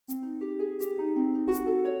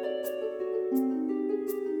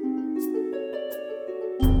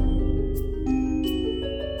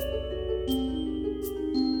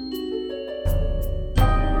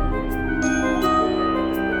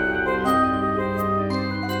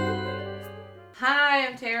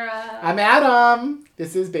Tara. I'm Adam.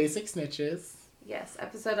 This is Basic Snitches. Yes,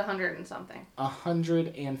 episode 100 and something.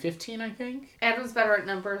 115, I think. Adam's better at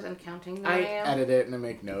numbers and counting than I am. edit it and I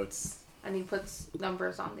make notes. And he puts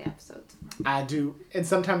numbers on the episodes. I do, and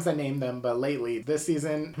sometimes I name them, but lately, this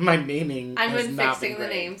season, my naming I've has been not fixing been the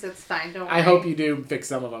great. names, it's fine, don't worry. I hope you do fix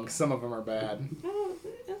some of them, because some of them are bad. No,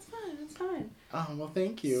 it's fine, it's fine. Oh, well,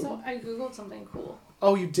 thank you. So I googled something cool.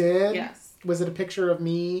 Oh, you did? Yes. Was it a picture of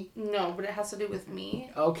me? No, but it has to do with me.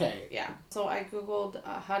 Okay. Yeah. So I googled,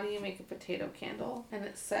 how do you make a potato candle? And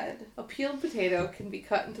it said, a peeled potato can be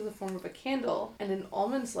cut into the form of a candle, and an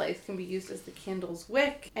almond slice can be used as the candle's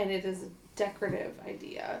wick, and it is a decorative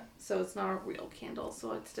idea. So it's not a real candle,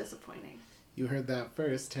 so it's disappointing. You heard that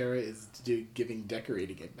first. Tara is giving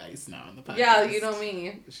decorating advice now on the podcast. Yeah, you know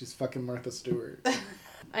me. She's fucking Martha Stewart.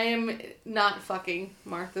 I am not fucking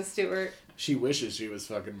Martha Stewart. She wishes she was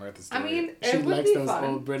fucking Martha Stewart. I mean, she it would likes be those fun.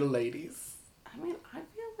 old brittle ladies. I mean, I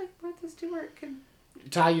feel like Martha Stewart could...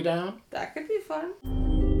 Tie you down? That could be fun.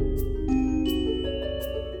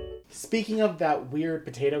 Speaking of that weird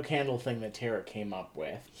potato candle thing that Tara came up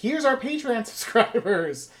with, here's our Patreon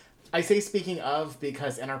subscribers. I say speaking of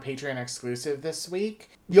because in our Patreon exclusive this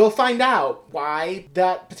week, you'll find out why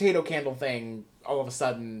that potato candle thing all of a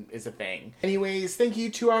sudden is a thing. Anyways, thank you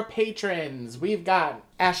to our patrons. We've got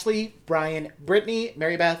Ashley, Brian, Brittany,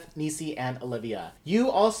 Marybeth, Nisi, and Olivia. You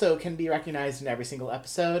also can be recognized in every single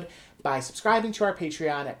episode by subscribing to our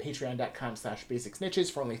Patreon at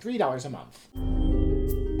patreon.com/basicsnitches for only $3 a month.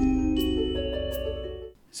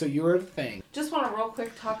 So you were the thing. Just want to real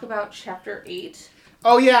quick talk about Chapter 8.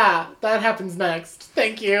 Oh yeah, that happens next.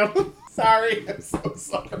 Thank you. Sorry, I'm so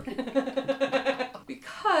sorry.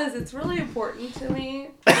 Because it's really important to me.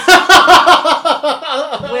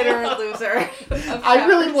 Winner and loser. I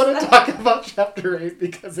really want to talk about Chapter 8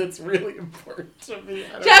 because it's really important to me.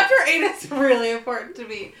 Chapter 8 is really important to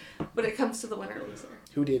me. When it comes to the winner and loser.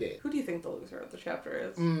 Who did it? Who do you think the loser of the chapter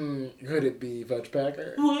is? Could it be Fudge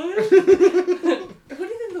Packer? What? Who do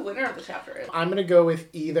you think the winner of the chapter is? I'm going to go with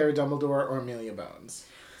either Dumbledore or Amelia Bones.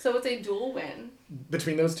 So it's a dual win.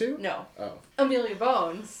 Between those two? No. Oh. Amelia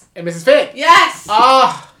Bones. And Mrs. Fig! Yes!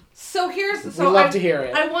 Ah! So here's... We love to hear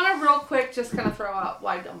it. I want to real quick just kind of throw out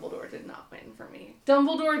why Dumbledore did not win for me.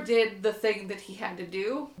 Dumbledore did the thing that he had to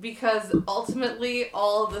do because ultimately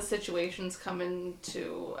all of the situations come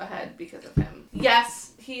into a head because of him.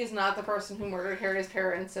 Yes, he is not the person who murdered Harry's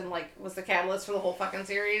parents and was the catalyst for the whole fucking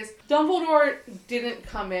series. Dumbledore didn't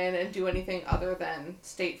come in and do anything other than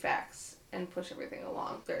state facts and push everything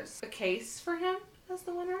along. There's a case for him as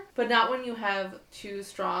the winner, but not when you have two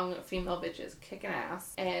strong female bitches kicking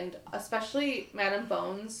ass, and especially Madame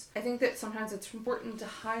Bones. I think that sometimes it's important to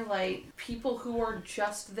highlight people who are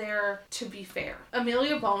just there to be fair.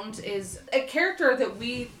 Amelia Bones is a character that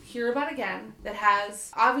we hear about again that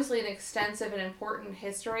has obviously an extensive and important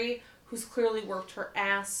history, who's clearly worked her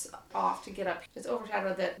ass off to get up. It's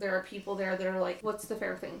overshadowed that there are people there that are like, what's the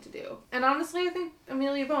fair thing to do? And honestly, I think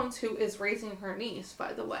Amelia Bones, who is raising her niece,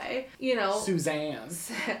 by the way, Suzanne.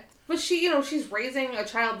 But she's raising a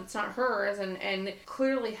child that's not hers and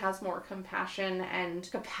clearly has more compassion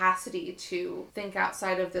and capacity to think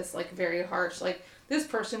outside of this, very harsh, this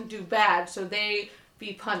person do bad, so they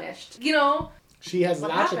be punished. She has what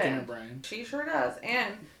logic happened? in her brain. She sure does.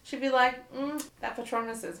 And she'd be like, that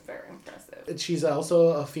Patronus is very impressive. She's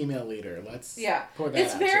also a female leader. Let's pour that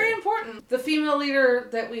It's out very too. important. The female leader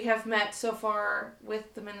that we have met so far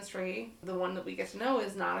with the Ministry, the one that we get to know,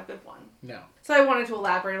 is not a good one. No. So I wanted to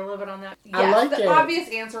elaborate a little bit on that. Yes, I like the it. obvious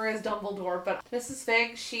answer is Dumbledore, but Mrs.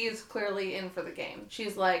 Fig, she is clearly in for the game.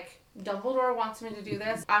 She's like, Dumbledore wants me to do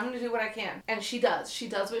this. I'm going to do what I can. And she does. She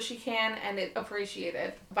does what she can, and it's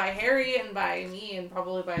appreciated by Harry and by me and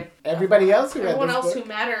probably by everybody else who read everyone this else book. who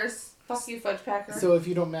matters. Fuck you, Fudge Packer. So if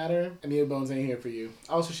you don't matter, Amelia Bones ain't here for you.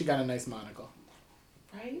 Also, she got a nice monocle.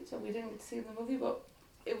 Right? So we didn't get to see it in the movie, but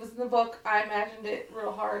it was in the book. I imagined it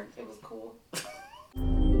real hard. It was cool.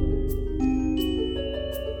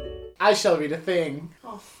 I shall read a thing.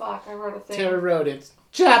 Oh, fuck. I wrote a thing. Tara wrote it.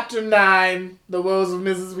 Chapter 9. The Woes of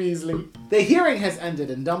Mrs. Weasley. The hearing has ended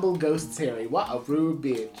and Dumble ghosts Harry. What a rude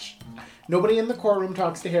bitch. Nobody in the courtroom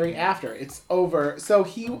talks to Harry after. It's over, so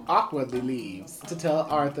he awkwardly leaves to tell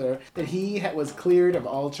Arthur that he was cleared of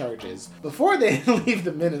all charges. Before they leave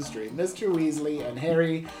the Ministry, Mr. Weasley and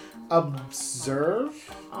Harry observe?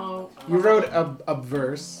 Oh. You wrote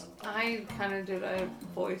obverse. I kind of did a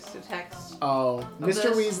voice to text. Oh.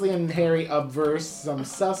 Mr. Weasley and Harry obverse some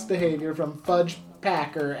sus behavior from Fudge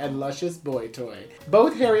Packer and Luscious Boy Toy.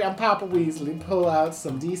 Both Harry and Papa Weasley pull out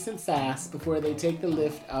some decent sass before they take the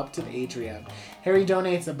lift up to the atrium. Harry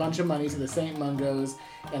donates a bunch of money to the St. Mungos,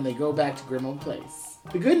 and they go back to Grimmauld Place.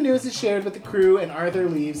 The good news is shared with the crew, and Arthur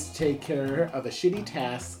leaves to take care of a shitty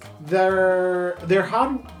task. Their That's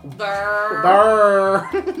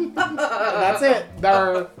it.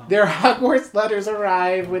 Their Hogwarts letters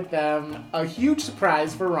arrive with them. A huge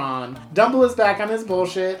surprise for Ron. Dumble is back on his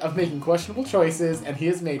bullshit of making questionable choices, and he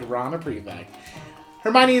has made Ron a prefect.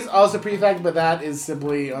 Hermione is also prefect, but that is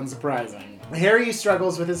simply unsurprising. Harry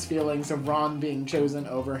struggles with his feelings of Ron being chosen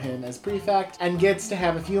over him as prefect, and gets to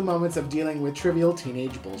have a few moments of dealing with trivial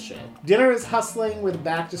teenage bullshit. Dinner is hustling with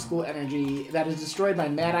back-to-school energy that is destroyed by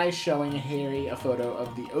Mad Eye showing Harry a photo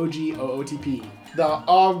of the OG OOTP. The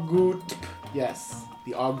Augootp. Yes,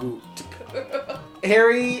 the Augootp.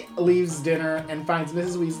 Harry leaves dinner and finds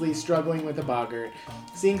Mrs. Weasley struggling with a boggart.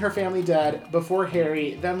 Seeing her family dead before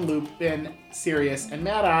Harry, then Lupin, Sirius, and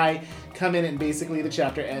Mad Eye come in, and basically the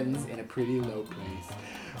chapter ends in a pretty low place.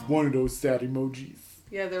 One of those sad emojis.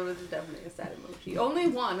 Yeah, there was definitely a sad emoji. Only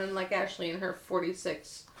one, unlike Ashley and her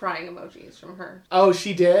 46 crying emojis from her. Oh,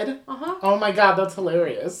 she did? Uh-huh. Oh my god, that's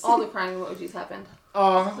hilarious. All the crying emojis happened.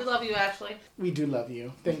 Oh, We love you, Ashley. we do love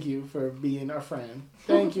you. Thank you for being our friend.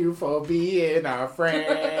 Thank you for being our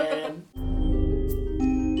friend.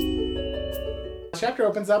 Chapter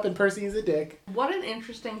opens up and Percy is a dick. What an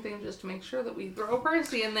interesting thing, just to make sure that we throw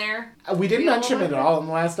Percy in there. We didn't mention it at all in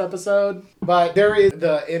the last episode, but there is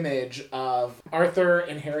the image of Arthur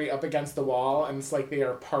and Harry up against the wall, and it's like they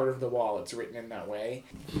are part of the wall. It's written in that way.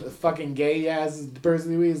 The fucking gay-ass Percy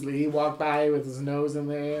Weasley, he walked by with his nose in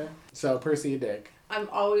the air. So, Percy a dick. I'm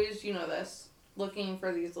always, you know this, looking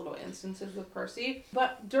for these little instances with Percy.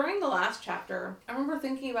 But during the last chapter, I remember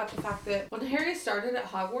thinking about the fact that when Harry started at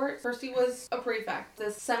Hogwarts, Percy was a prefect,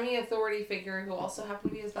 this semi-authority figure who also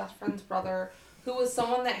happened to be his best friend's brother, who was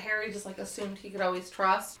someone that Harry just, assumed he could always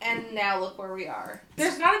trust. And now look where we are.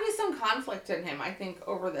 There's gotta be some conflict in him, I think,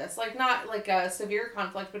 over this. Not a severe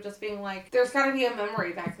conflict, but just being there's gotta be a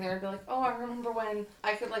memory back there. And be oh, I remember when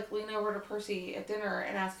I could, lean over to Percy at dinner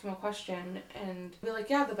and ask him a question. And be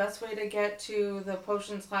yeah, the best way to get to the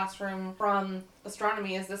potions classroom from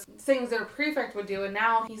astronomy is this things that a prefect would do. And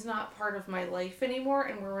now he's not part of my life anymore.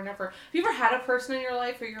 And we're never... Have you ever had a person in your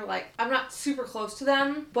life where you're I'm not super close to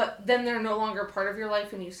them, but then they're no longer part of your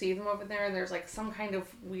life and you see them over there and there's some kind of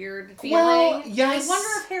weird feeling? Well, yes. I wonder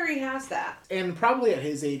if Harry has that. And probably at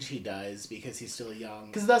his age he does, because he's still young.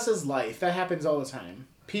 Because that's his life. That happens all the time.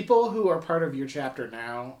 People who are part of your chapter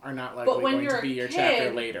now are not likely going to be your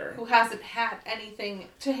chapter later. Who hasn't had anything...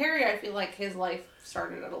 To Harry, I feel like his life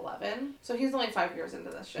started at 11. So he's only 5 years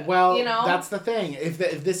into this shit. Well, that's the thing. If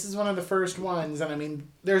this is one of the first ones, and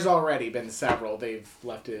there's already been several, they've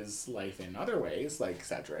left his life in other ways, like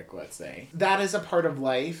Cedric, let's say. That is a part of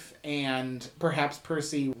life, and perhaps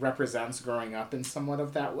Percy represents growing up in somewhat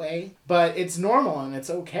of that way. But it's normal and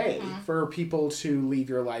it's okay for people to leave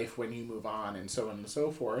your life when you move on, and so on and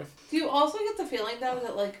so forth. Do you also get the feeling, though,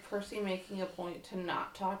 that, Percy making a point to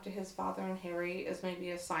not talk to his father and Harry is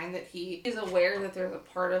maybe a sign that he is aware that there's a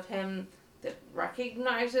part of him that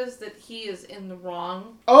recognizes that he is in the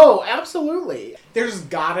wrong? Oh, absolutely. There's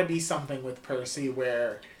gotta be something with Percy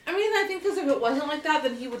where... I think because if it wasn't like that,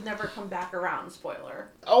 then he would never come back around, spoiler.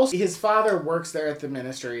 Also, his father works there at the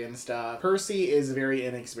ministry and stuff. Percy is very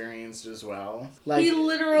inexperienced as well. He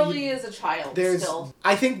literally is a child still.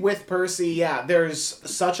 I think with Percy, yeah, there's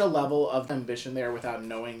such a level of ambition there without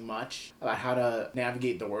knowing much about how to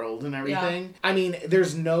navigate the world and everything. Yeah.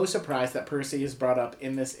 There's no surprise that Percy is brought up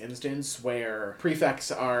in this instance where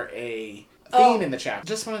prefects are a theme in the chapter.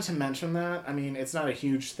 Just wanted to mention that. It's not a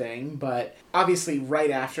huge thing, but obviously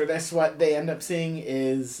right after this, what they end up seeing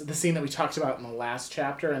is the scene that we talked about in the last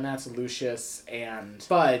chapter, and that's Lucius and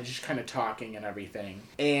Fudge kind of talking and everything.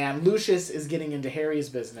 And Lucius is getting into Harry's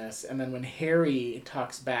business, and then when Harry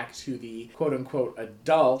talks back to the quote-unquote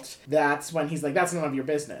adult, that's when he's that's none of your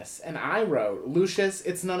business. And I wrote, Lucius,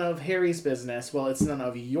 it's none of Harry's business. Well, it's none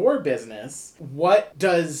of your business. What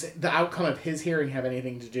does the outcome of his hearing have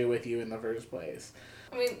anything to do with you in the first place?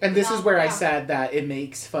 And this is where I said that it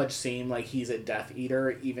makes Fudge seem like he's a Death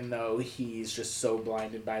Eater, even though he's just so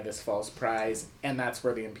blinded by this false prize, and that's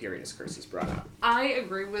where the Imperious Curse is brought up. I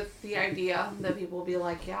agree with the idea that people will be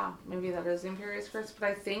yeah, maybe that is the Imperious Curse, but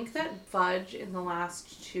I think that Fudge in the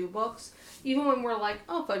last 2 books, even when we're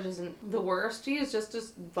oh, Fudge isn't the worst, he is just this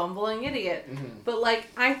bumbling idiot. Mm-hmm. But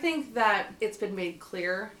I think that it's been made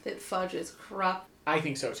clear that Fudge is corrupt I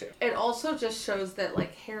think so too. It also just shows that,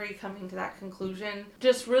 like, Harry coming to that conclusion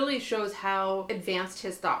just really shows how advanced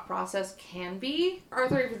his thought process can be.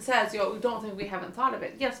 Arthur even says, we don't think we haven't thought of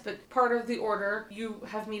it. Yes, but part of the Order, you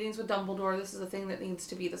have meetings with Dumbledore, this is a thing that needs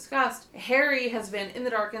to be discussed. Harry has been in the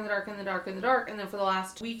dark, and then for the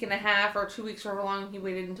last week and a half or 2 weeks, or however long he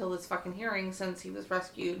waited until this fucking hearing since he was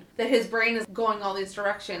rescued, that his brain is going all these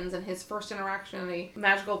directions, and his first interaction in a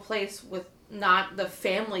magical place with not the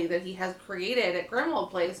family that he has created at Grimmauld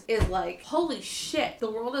Place is like, holy shit,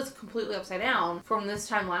 the world is completely upside down from this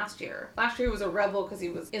time last year. Last year he was a rebel because he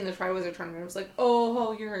was in the Triwizard Tournament. It was like,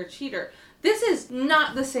 oh, you're a cheater. This is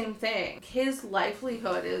not the same thing. His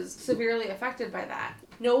livelihood is severely affected by that.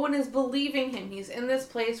 No one is believing him. He's in this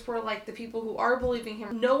place where, like, the people who are believing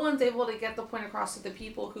him, no one's able to get the point across to the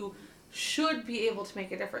people who should be able to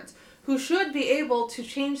make a difference, who should be able to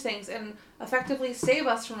change things and effectively save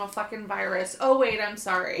us from a fucking virus. Oh, wait, I'm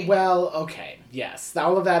sorry. Well, okay. Yes,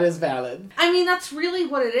 all of that is valid. I mean, that's really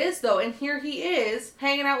what it is, though. And here he is,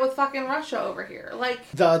 hanging out with fucking Russia over here. Like,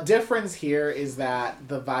 the difference here is that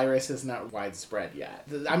the virus is not widespread yet.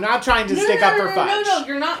 I'm not trying to stick up for fudge. No,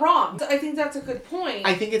 you're not wrong. I think that's a good point.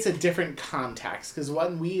 I think it's a different context, because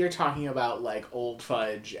when we are talking about, like, old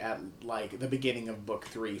fudge at, like, the beginning of book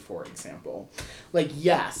 3, for example, like,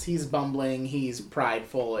 yes, he's bumbling, he's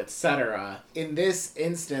prideful, etc. In this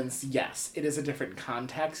instance, yes, it is a different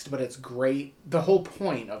context, but it's great. The whole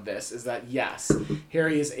point of this is that, yes,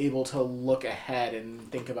 Harry is able to look ahead and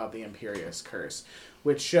think about the Imperius Curse,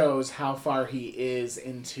 which shows how far he is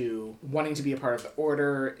into wanting to be a part of the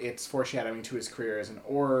Order. It's foreshadowing to his career as an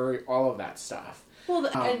Auror, all of that stuff. Well,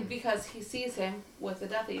 and because he sees him with the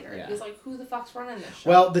Death Eater. Yeah. He's like, who the fuck's running this show?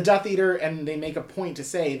 Well, the Death Eater, and they make a point to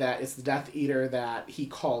say that it's the Death Eater that he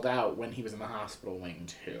called out when he was in the hospital wing,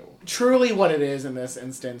 too. Truly what it is in this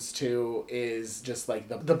instance, too, is just like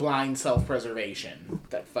the blind self-preservation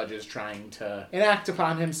that Fudge is trying to enact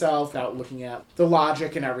upon himself without looking at the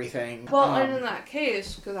logic and everything. Well, and in that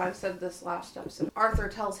case, because I said this last episode, Arthur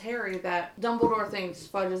tells Harry that Dumbledore thinks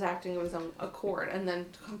Fudge is acting of his own accord, and then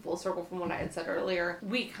to come full circle from what I had said earlier,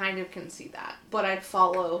 we kind of can see that. But I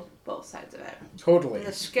follow both sides of it. Totally. And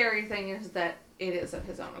the scary thing is that it is of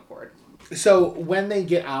his own accord. So when they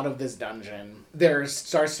get out of this dungeon, there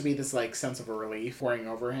starts to be this, like, sense of a relief pouring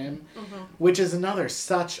over him, which is another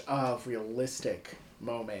such a realistic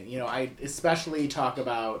moment. I especially talk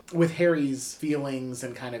about with Harry's feelings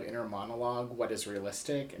and kind of inner monologue what is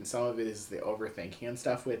realistic, and some of it is the overthinking and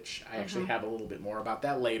stuff, which I actually have a little bit more about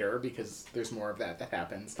that later because there's more of that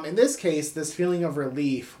happens. In this case, this feeling of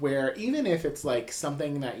relief where even if it's like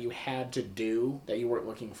something that you had to do that you weren't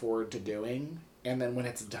looking forward to doing, and then when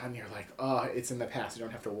it's done, you're like, oh, it's in the past. You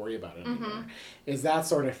don't have to worry about it anymore. Is that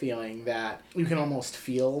sort of feeling that you can almost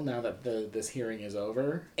feel now that this hearing is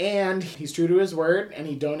over. And he's true to his word, and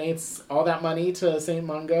he donates all that money to St.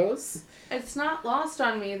 Mungo's. It's not lost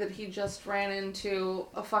on me that he just ran into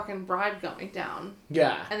a fucking bribe going down.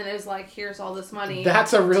 Yeah. And then it was like, here's all this money.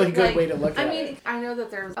 That's a really good way to look at it. I mean, I know that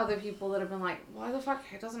there's other people that have been like, why the fuck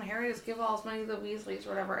doesn't Harry just give all his money to the Weasleys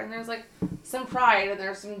or whatever? And there's like some pride and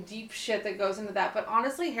there's some deep shit that goes into that. But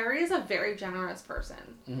honestly, Harry is a very generous person.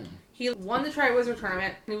 He won the Triwizard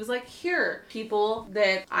Tournament, and he was like, here, people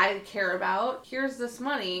that I care about, here's this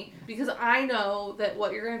money, because I know that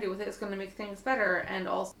what you're going to do with it is going to make things better, and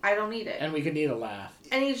also, I don't need it. And we could need a laugh.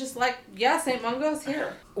 And he's just like, yeah, St. Mungo's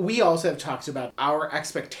here. We also have talked about our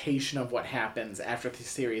expectation of what happens after the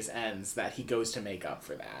series ends, that he goes to make up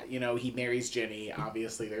for that. He marries Ginny.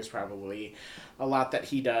 Obviously, there's probably a lot that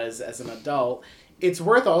he does as an adult. It's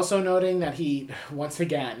worth also noting that he, once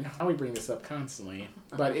again, we bring this up constantly,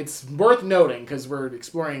 but it's worth noting because we're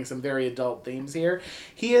exploring some very adult themes here.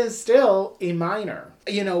 He is still a minor.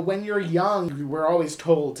 When you're young, we're always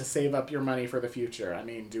told to save up your money for the future. I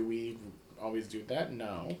mean, do we always do that?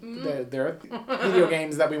 No. There are video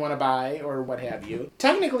games that we want to buy or what have you.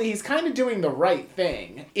 Technically, he's kind of doing the right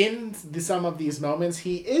thing. In some of these moments,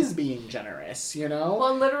 he is being generous,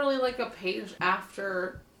 Well, literally like a page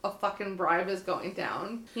after a fucking bribe is going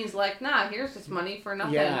down, he's like, nah, here's just money for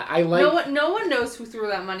nothing. Yeah, I like... No one knows who threw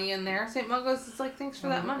that money in there. St. Mungo's is like, thanks for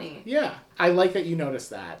that money. Yeah, I like that you noticed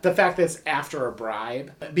that. The fact that it's after a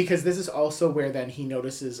bribe, because this is also where then he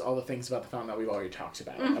notices all the things about the fountain that we've already talked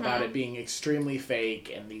about. About it being extremely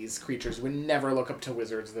fake, and these creatures would never look up to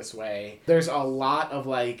wizards this way. There's a lot of,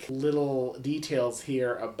 like, little details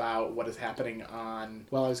here about what is happening on,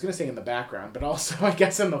 well, I was going to say in the background, but also, I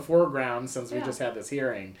guess, in the foreground, since we just had this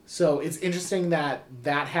hearing. thing. So it's interesting that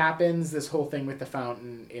happens, this whole thing with the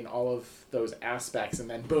fountain in all of those aspects, and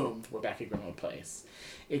then boom, we're back at Grimmauld Place.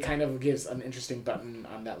 It kind of gives an interesting button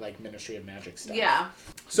on that, like, Ministry of Magic stuff. Yeah.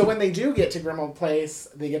 So when they do get to Grimmauld Place,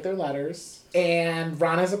 they get their letters, and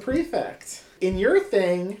Ron is a prefect. In your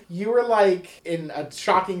thing, you were like, in a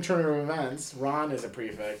shocking turn of events, Ron is a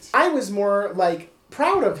prefect. I was more, like,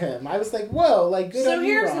 proud of him. I was like, whoa, like, good on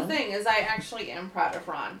you, Ron. So here's the thing, is I actually am proud of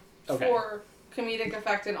Ron. Okay. For comedic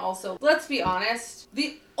effect, and also, let's be honest,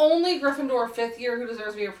 the only Gryffindor 5th year who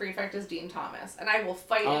deserves to be a prefect is Dean Thomas, and I will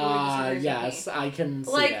fight anyone who disagrees yes, with me. I can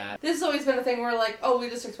see like, that. This has always been a thing where, like, oh, we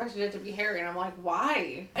just expected it to be Harry, and I'm like,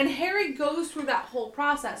 why? And Harry goes through that whole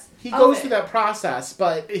process. He goes through that process,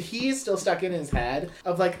 but he's still stuck in his head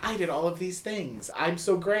of, like, I did all of these things. I'm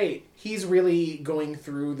so great. He's really going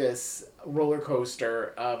through this roller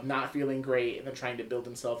coaster of not feeling great and then trying to build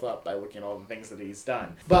himself up by looking at all the things that he's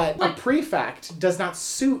done. But a prefect does not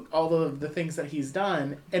suit all of the things that he's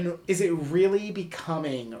done. And is it really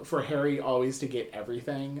becoming for Harry always to get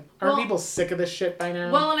everything? Aren't people sick of this shit by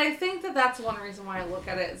now? Well, and I think that's one reason why I look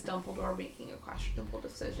at it as Dumbledore making a questionable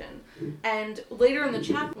decision. And later in the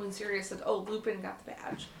chapter, when Sirius said, oh, Lupin got the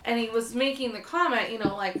badge, and he was making the comment, you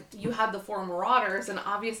know, like, you had the 4 Marauders, and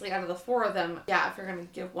obviously out of the 4 of them, yeah, if you're going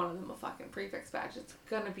to give one of them a fucking prefect's badge, it's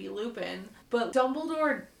going to be Lupin. But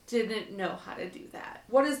Dumbledore didn't know how to do that.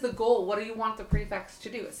 What is the goal? What do you want the prefects to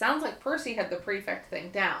do? It sounds like Percy had the prefect thing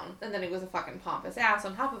down, and then he was a fucking pompous ass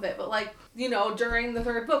on top of it. But, like, you know, during the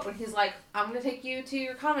 3rd book, when he's like, I'm going to take you to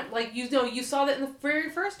your convent. Like, you know, you saw that in the very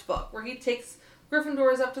first book, where he takes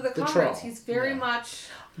Gryffindors up to the convents. He's very much...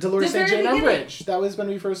 Dolores St. Jane Umbridge. That was when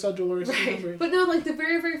we first saw Dolores St. Umbridge. But no, like, the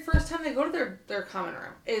very, very first time they go to their common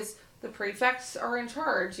room is... the prefects are in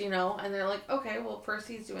charge, you know, and they're like, okay, well,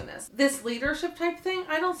 Percy's doing this. This leadership type thing,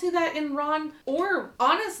 I don't see that in Ron or,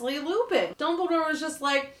 honestly, Lupin. Dumbledore was just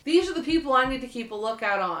like, these are the people I need to keep a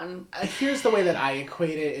lookout on. Here's the way that I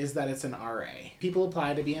equate it, is that it's an RA. People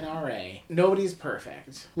apply to be an RA. Nobody's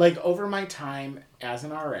perfect. Like, over my time as an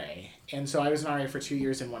RA, and so I was an RA for 2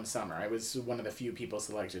 years and 1 summer. I was one of the few people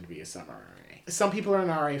selected to be a summer RA. Some people are an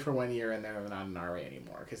RA for 1 year and they're not an RA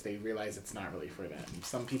anymore because they realize it's not really for them.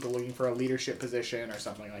 Some people looking for a leadership position or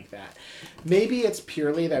something like that. Maybe it's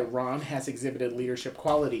purely that Ron has exhibited leadership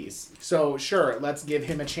qualities. So sure, let's give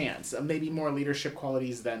him a chance. Maybe more leadership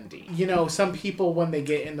qualities than Dean. You know, some people, when they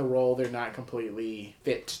get in the role, they're not completely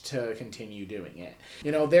fit to continue doing it.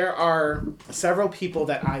 You know, there are several people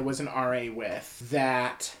that I was an RA with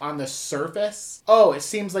that on the surface, oh, it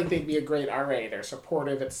seems like they'd be a great RA. They're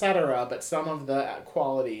supportive, etc. But some of the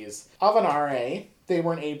qualities of an RA they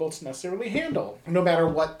weren't able to necessarily handle, no matter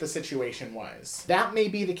what the situation was. That may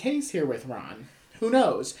be the case here with Ron. Who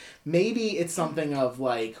knows? Maybe it's something of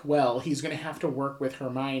like, well, he's going to have to work with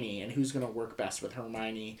Hermione, and who's going to work best with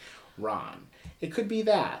Hermione? Ron. It could be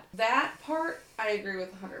that. That part, I agree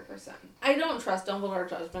with 100%. I don't trust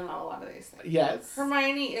Dumbledore's judgment on a lot of these things. Yes.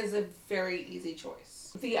 Hermione is a very easy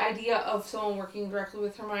choice. The idea of someone working directly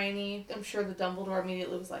with Hermione, I'm sure the Dumbledore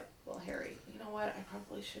immediately was like, well, Harry, you know what? I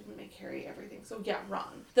probably shouldn't make Harry everything. So yeah,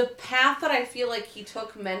 Ron. The path that I feel like he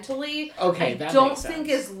took mentally, I don't think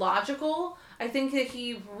is logical. I think that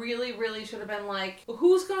he really, really should have been like,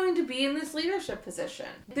 who's going to be in this leadership position?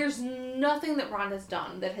 There's nothing that Ron has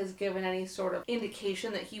done that has given any sort of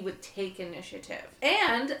indication that he would take initiative.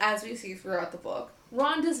 And, as we see throughout the book,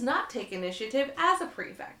 Ron does not take initiative as a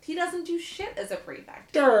prefect. He doesn't do shit as a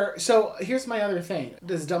prefect. Sure. So here's my other thing.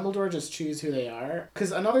 Does Dumbledore just choose who they are?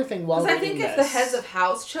 Because another thing while reading this... Because I think if the heads of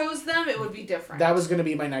house chose them, it would be different. That was going to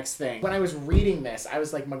be my next thing. When I was reading this, I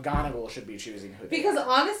was like, McGonagall should be choosing who they are. Because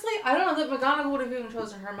honestly, I don't know that McGonagall would have even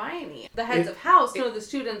chosen Hermione. The heads of house know the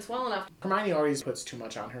students well enough. Hermione always puts too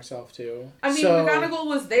much on herself, too. I mean, McGonagall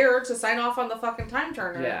was there to sign off on the fucking time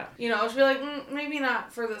turner. Yeah. You know, she'd be like, maybe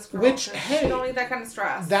not for this girl. Which, hey... she don't need that kind of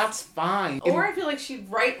stress. That's fine. Or I feel like she'd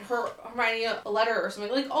write Hermione a letter or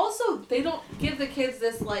something. Like, also, they don't give the kids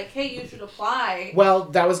this, like, hey, you should apply. Well,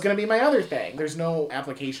 that was going to be my other thing. There's no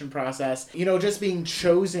application process. You know, just being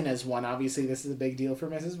chosen as one. Obviously, this is a big deal for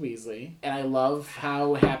Mrs. Weasley. And I love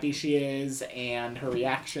how happy she is and her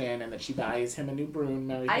reaction and that she buys him a new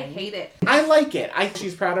broom and everything. I hate it. I like it.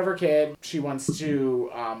 She's proud of her kid. She wants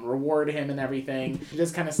to reward him and everything. She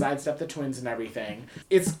just kind of sidestepped the twins and everything.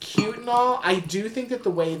 It's cute and all. I do think that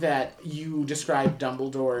the way that you describe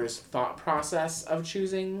Dumbledore's thought process of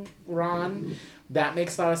choosing Ron That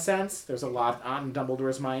makes a lot of sense. There's a lot on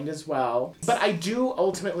Dumbledore's mind as well. But I do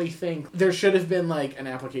ultimately think there should have been, like, an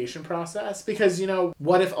application process. Because, you know,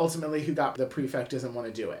 what if ultimately who got the prefect doesn't want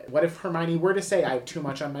to do it? What if Hermione were to say, I have too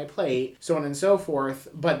much on my plate, so on and so forth,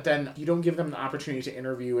 but then you don't give them the opportunity to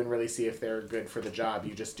interview and really see if they're good for the job.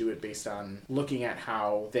 You just do it based on looking at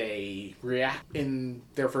how they react in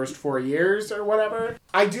their first 4 years or whatever.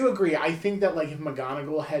 I do agree. I think that, like, if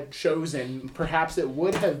McGonagall had chosen, perhaps it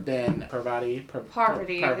would have been Parvati.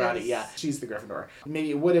 Parvati, yeah. She's the Gryffindor. Maybe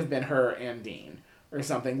it would have been her and Dean or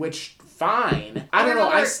something, which, fine. I don't know.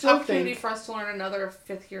 I still opportunity think for us to learn another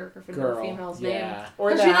fifth-year Gryffindor female's name.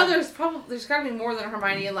 Or because, you know, there's got to be more than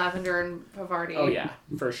Hermione and Lavender and Parvati. Oh, yeah,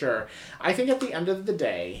 for sure. I think at the end of the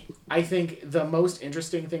day, I think the most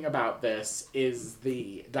interesting thing about this is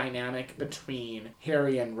the dynamic between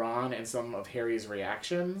Harry and Ron and some of Harry's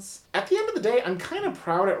reactions. At the end of the day, I'm kind of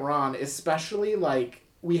proud at Ron, especially, like,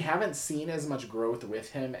 we haven't seen as much growth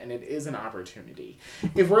with him, and it is an opportunity.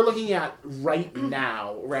 If we're looking at right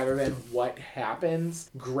now, rather than what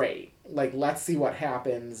happens, great. Like, let's see what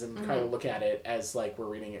happens and kind of look at it as, like, we're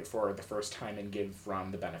reading it for the first time and give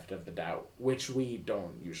Ron the benefit of the doubt, which we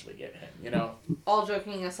don't usually give him, you know? All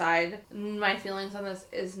joking aside, my feelings on this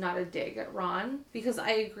is not a dig at Ron, because I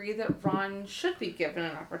agree that Ron should be given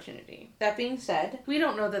an opportunity. That being said, we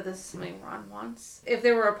don't know that this is something Ron wants. If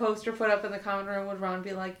there were a poster put up in the common room, would Ron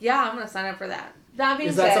be like, yeah, I'm going to sign up for that? That being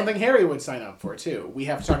said, is that something Harry would sign up for, too? We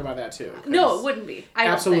have to talk about that, too. No, it wouldn't be.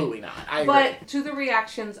 Absolutely not. I agree. But to the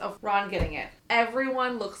reactions of Ron getting it,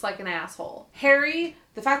 everyone looks like an asshole. Harry,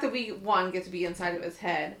 the fact that we, one, get to be inside of his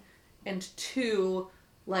head, and two,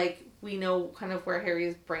 like, we know kind of where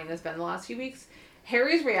Harry's brain has been the last few weeks,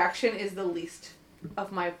 Harry's reaction is the least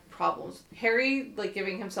of my problems. Harry, like,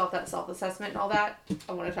 giving himself that self-assessment and all that,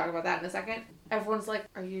 I want to talk about that in a second. Everyone's like,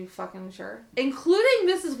 are you fucking sure? Including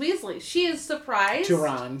Mrs. Weasley. She is surprised. To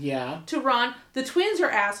Ron, yeah. To Ron. The twins are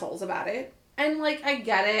assholes about it. And, like, I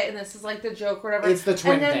get it, and this is, like, the joke or whatever. It's the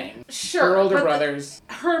twin thing. Sure. Her older brothers.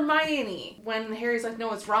 Hermione, when Harry's like,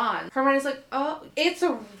 no, it's Ron. Hermione's like, oh, it's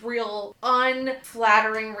a real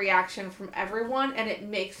unflattering reaction from everyone, and it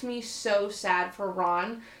makes me so sad for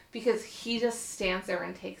Ron, because he just stands there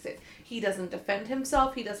and takes it. He doesn't defend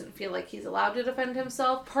himself. He doesn't feel like he's allowed to defend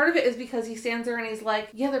himself. Part of it is because he stands there and he's like,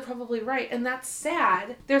 yeah, they're probably right. And that's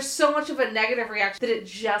sad. There's so much of a negative reaction that it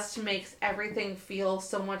just makes everything feel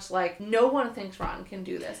so much like no one thinks Ron can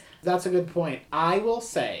do this. That's a good point. I will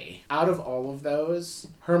say, out of all of those,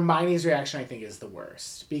 Hermione's reaction, I think, is the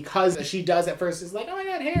worst. Because she does at first is like, oh my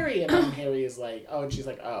god, Harry. And then Harry is like, oh, and she's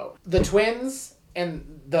like, oh. The twins...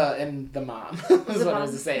 And the mom is what I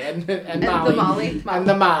was to say. And Molly. And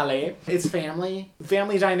the Molly. It's family.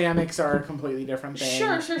 Family dynamics are a completely different thing.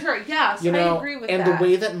 Sure. Yes, I agree with that. And the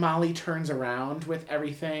way that Molly turns around with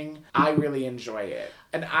everything, I really enjoy it.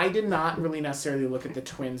 And I did not really necessarily look at the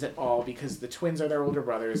twins at all because the twins are their older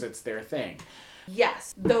brothers. It's their thing.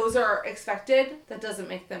 Yes, those are expected. That doesn't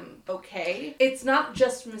make them okay. It's not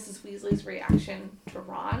just Mrs. Weasley's reaction to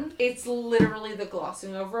Ron. It's literally the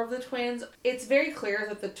glossing over of the twins. It's very clear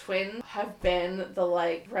that the twins have been the,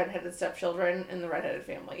 like, redheaded stepchildren in the redheaded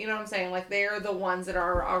family. You know what I'm saying? Like, they're the ones that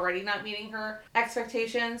are already not meeting her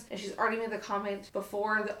expectations. And she's already made the comment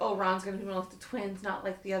before that, oh, Ron's going to be like the twins, not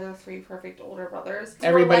like the other three perfect older brothers.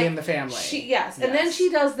 Everybody in the family. Yes. And then she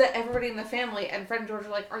does the everybody in the family, and Fred and George are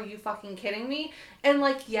like, are you fucking kidding me? And,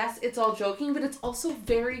 like, yes, it's all joking, but it's also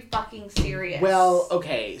very fucking serious. Well,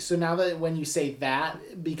 okay, so now that when you say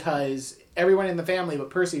that, because everyone in the family, but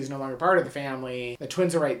Percy is no longer part of the family, the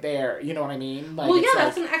twins are right there, you know what I mean? Like, well, yeah,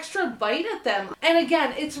 that's an extra bite at them. And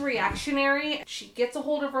again, it's reactionary. She gets a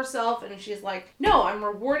hold of herself, and she's like, no, I'm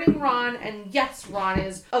rewarding Ron, and yes, Ron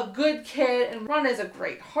is a good kid, and Ron has a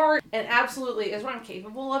great heart, and absolutely, is Ron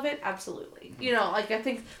capable of it? Absolutely. You know, like, I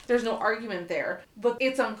think there's no argument there, but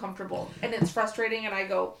it's uncomfortable, and it's frustrating, and I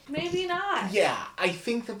go, maybe not. Yeah, I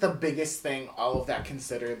think that the biggest thing, all of that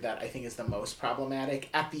considered, that I think is the most problematic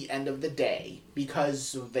at the end of the day,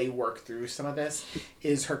 because they work through some of this,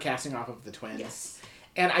 is her casting off of the twins. Yes.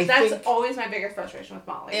 And that's always my biggest frustration with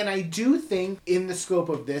Molly. And I do think in the scope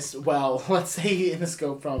of this, well, let's say in the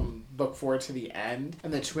scope from book 4 to the end,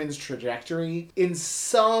 and the twins' trajectory, in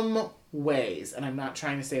some ways, and I'm not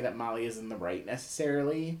trying to say that Molly is in the right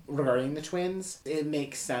necessarily regarding the twins, it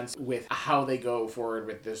makes sense with how they go forward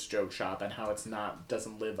with this joke shop and how it's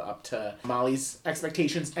doesn't live up to Molly's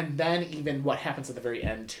expectations, and then even what happens at the very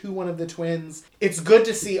end to one of the twins. It's good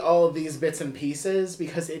to see all of these bits and pieces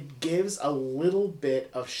because it gives a little bit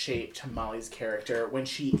of shape to Molly's character when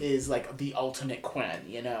she is like the ultimate Quen,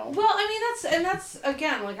 you know? Well, I mean, that's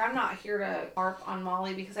again, like, I'm not here to harp on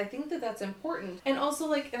Molly because I think that that's important. And also,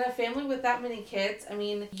 like, in a family family with that many kids, I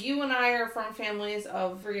mean, you and I are from families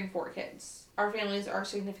of 3 and 4 kids. Our families are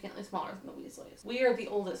significantly smaller than the Weasleys. We are the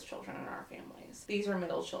oldest children in our families. These are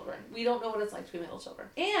middle children. We don't know what it's like to be middle children.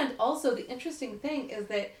 And also, the interesting thing is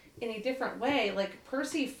that in a different way, like,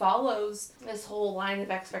 Percy follows this whole line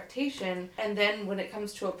of expectation, and then when it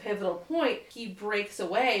comes to a pivotal point, he breaks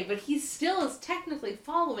away, but he still is technically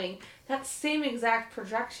following that same exact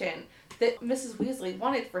projection that Mrs. Weasley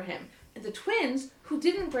wanted for him. And the twins, who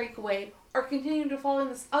didn't break away, are continuing to follow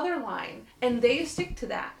this other line, and they stick to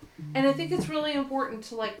that. And I think it's really important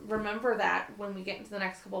to, like, remember that when we get into the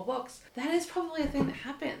next couple of books. That is probably a thing that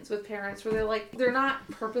happens with parents where they're like, they're not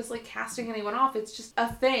purposely casting anyone off. It's just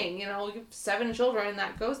a thing, you know, you have 7 children and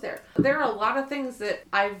that goes there. There are a lot of things that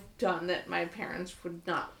I've done that my parents would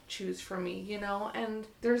not choose for me, you know, and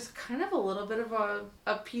there's kind of a little bit of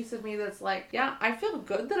a piece of me that's like, yeah, I feel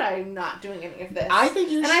good that I'm not doing any of this. I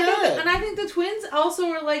think you should. I think the twins also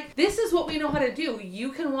are like, this is what we know how to do.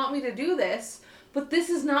 You can want me to do this, but this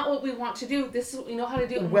is not what we want to do. This is what we know how to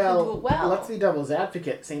do, and we can do it well. Let's be devil's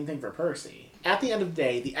advocate. Same thing for Percy. At the end of the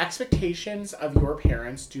day, the expectations of your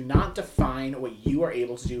parents do not define what you are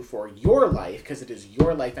able to do for your life, because it is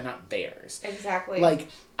your life and not theirs. Exactly. Like,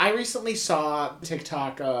 I recently saw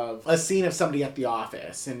TikTok of a scene of somebody at the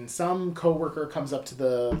office, and some coworker comes up to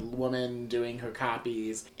the woman doing her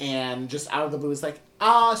copies, and just out of the blue is like,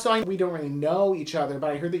 we don't really know each other, but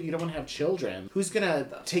I heard that you don't want to have children. Who's gonna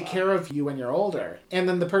take care of you when you're older? And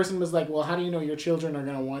then the person was like, well, how do you know your children are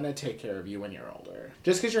gonna want to take care of you when you're older?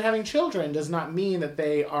 Just because you're having children does not mean that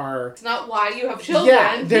they are... It's not why you have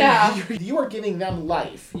children. Yeah. You are giving them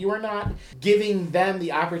life. You are not giving them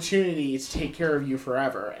the opportunity to take care of you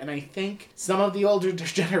forever. And I think some of the older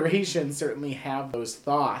generations certainly have those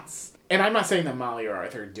thoughts. And I'm not saying that Molly or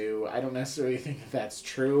Arthur do. I don't necessarily think that's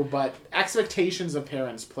true, but expectations of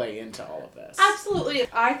parents play into all of this. Absolutely.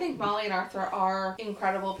 I think Molly and Arthur are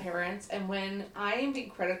incredible parents, and when I am being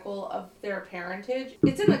critical of their parentage,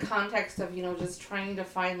 it's in the context of, you know, just trying to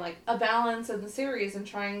find, like, a balance in the series and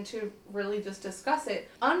trying to really just discuss it,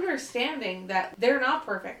 understanding that they're not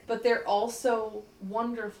perfect, but they're also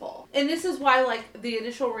wonderful. And this is why, like, the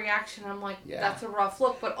initial reaction, I'm like, that's a rough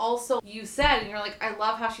look, but also you said, and you're like, I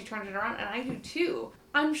love how she turned it around, and I do too.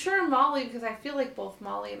 I'm sure Molly, because I feel like both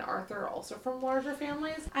Molly and Arthur are also from larger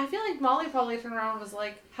families, I feel like Molly probably turned around and was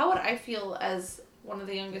like, how would I feel as one of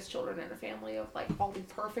the youngest children in a family of, like, all the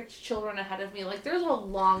perfect children ahead of me? Like, there's a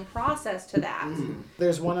long process to that. Mm-hmm.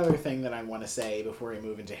 There's one other thing that I want to say before we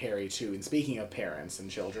move into Harry, too, and speaking of parents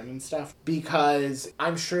and children and stuff, because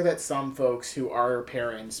I'm sure that some folks who are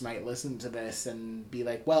parents might listen to this and be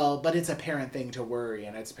like, well, but it's a parent thing to worry,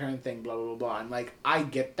 and it's a parent thing, blah, blah, blah. I'm like, I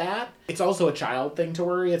get that. It's also a child thing to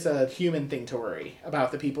worry. It's a human thing to worry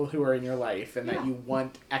about the people who are in your life and that you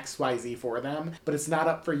want XYZ for them, but it's not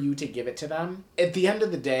up for you to give it to them. At the end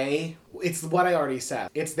of the day, it's what I already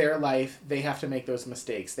said. It's their life. They have to make those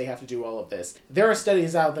mistakes. They have to do all of this. There are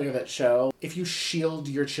studies out there that show if you shield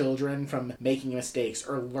your children from making mistakes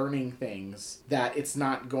or learning things, that it's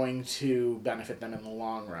not going to benefit them in the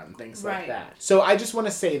long run. Things like that. So I just want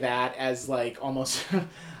to say that as, like, almost...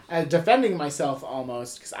 defending myself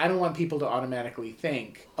almost, because I don't want people to automatically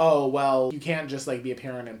think, oh, well, you can't just, like, be a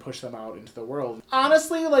parent and push them out into the world.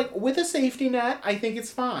 Honestly, like, with a safety net, I think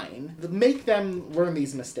it's fine. Make them learn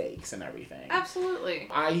these mistakes and everything. Absolutely.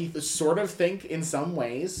 I sort of think, in some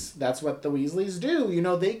ways, that's what the Weasleys do. You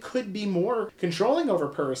know, they could be more controlling over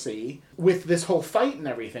Percy with this whole fight and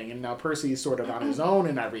everything, and now Percy's sort of on his own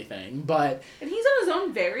and everything, but... And he's on his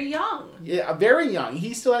own very young. Yeah, very young.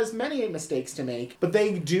 He still has many mistakes to make, but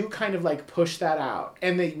they do kind of, like, push that out.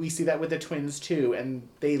 And we see that with the twins, too, and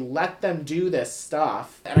they let them do this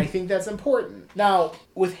stuff, and I think that's important. Now,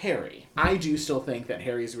 with Harry, I do still think that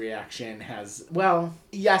Harry's reaction has, well,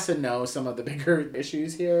 yes and no, some of the bigger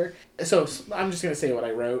issues here. So, I'm just going to say what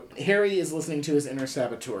I wrote. Harry is listening to his inner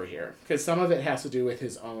saboteur here, because some of it has to do with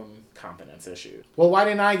his own competence issue. Well, why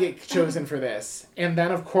didn't I get chosen for this? And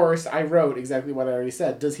then, of course, I wrote exactly what I already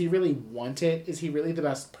said. Does he really want it? Is he really the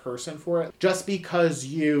best person for it? Just because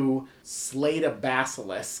you slayed a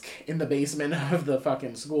basilisk in the basement of the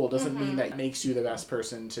fucking school doesn't mean that makes you the best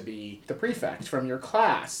person to be the prefect from your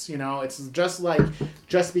class. You know, it's just like,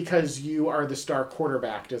 just because you are the star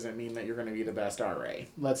quarterback doesn't mean that you're going to be the best RA.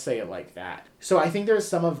 Let's say it like that. So I think there's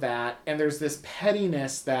some of that, and there's this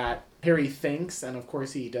pettiness that Harry thinks, and of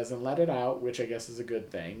course he doesn't let it out, which I guess is a good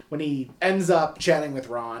thing. When he ends up chatting with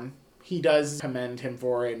Ron, he does commend him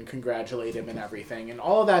for it and congratulate him and everything, and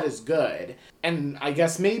all of that is good. And I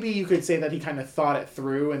guess maybe you could say that he kind of thought it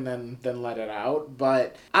through and then let it out,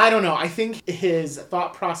 but I don't know. I think his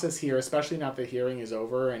thought process here, especially now that the hearing is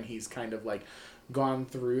over and he's kind of, like, gone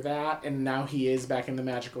through that, and now he is back in the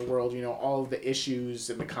magical world, you know, all of the issues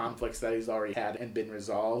and the conflicts that he's already had and been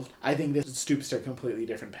resolved. I think this stoops to a completely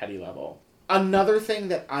different petty level. Another thing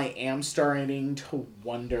that I am starting to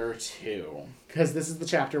wonder too, because this is the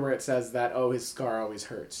chapter where it says that, oh, his scar always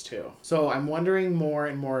hurts too. So I'm wondering more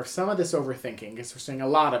and more if some of this overthinking, because we're seeing a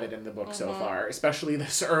lot of it in the book so far, especially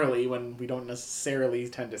this early when we don't necessarily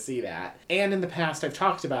tend to see that. And in the past, I've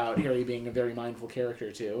talked about Harry being a very mindful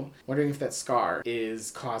character too. Wondering if that scar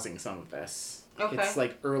is causing some of this. Okay. It's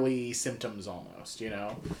like early symptoms almost, you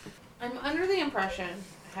know? I'm under the impression,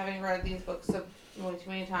 having read these books way too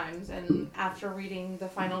many times, and after reading the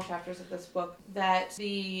final chapters of this book, that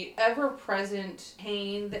the ever-present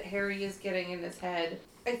pain that Harry is getting in his head,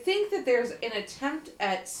 I think that there's an attempt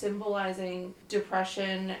at symbolizing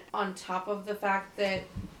depression on top of the fact that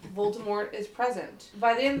Voldemort is present.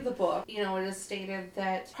 By the end of the book, you know, it is stated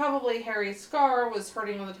that probably Harry's scar was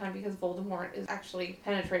hurting all the time because Voldemort is actually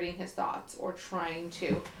penetrating his thoughts or trying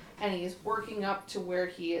to. And he's working up to where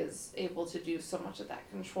he is able to do so much of that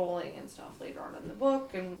controlling and stuff later on in the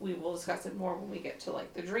book. And we will discuss it more when we get to,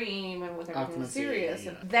 like, the dream and with everything serious.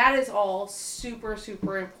 Yeah. And that is all super,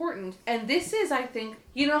 super important. And this is, I think,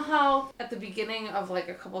 you know how at the beginning of, like,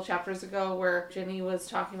 a couple chapters ago where Ginny was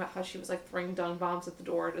talking about how she was, like, throwing dung bombs at the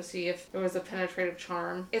door to see if there was a penetrative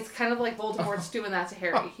charm? It's kind of like Voldemort's doing that to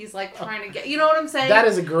Harry. He's, like, trying to get... You know what I'm saying? That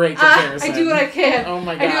is a great comparison. I do what I can. Oh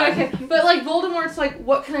my God. I do what I can. But, like, Voldemort's like,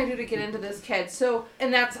 what can I do to get into this kid? So,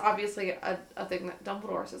 and that's obviously a thing that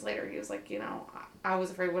Dumbledore says later. He was like, you know, I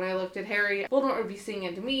was afraid when I looked at Harry, Voldemort would be seeing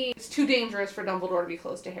into me. It's too dangerous for Dumbledore to be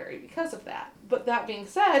close to Harry because of that. But that being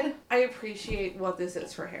said, I appreciate what this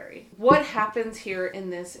is for Harry. What happens here in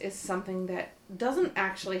this is something that doesn't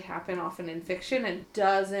actually happen often in fiction and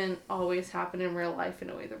doesn't always happen in real life in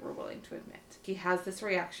a way that we're willing to admit. He has this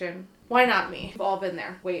reaction. Why not me? We've all been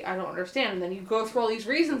there. Wait, I don't understand. And then you go through all these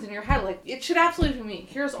reasons in your head, like, it should absolutely be me.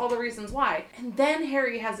 Here's all the reasons why. And then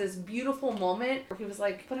Harry has this beautiful moment where he was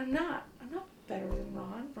like, but I'm not better than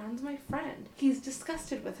Ron. Ron's my friend. He's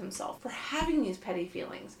disgusted with himself for having these petty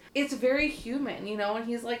feelings. It's very human, you know, and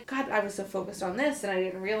he's like, God, I was so focused on this and I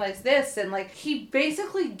didn't realize this. And, like, he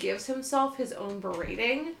basically gives himself his own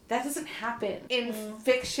berating. That doesn't happen in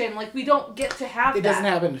fiction. Like, we don't get to have that. It doesn't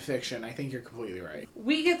happen in fiction. I think you're completely right.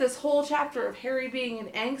 We get this whole chapter of Harry being in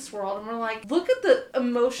angst world, and we're like, look at the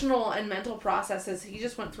emotional and mental processes he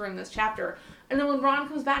just went through in this chapter. And then when Ron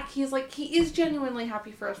comes back, he's like, he is genuinely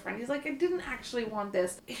happy for his friend. He's like, I didn't actually want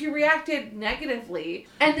this. He reacted negatively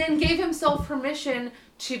and then gave himself permission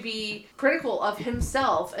to be critical of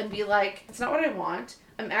himself and be like, it's not what I want.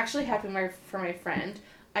 I'm actually happy for my friend.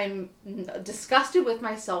 I'm disgusted with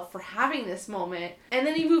myself for having this moment. And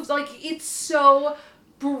then he moves, like, it's so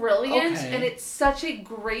brilliant, and it's such a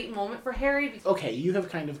great moment for Harry. Okay, you have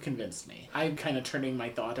kind of convinced me. I'm kind of turning my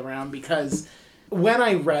thought around because when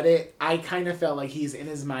I read it, I kind of felt like he's in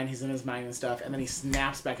his mind and stuff, and then he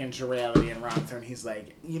snaps back into reality and Ron's there, and he's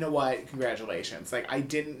like, you know what, congratulations. Like, I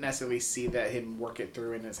didn't necessarily see that him work it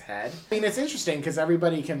through in his head. I mean, it's interesting because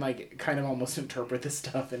everybody can, like, kind of almost interpret this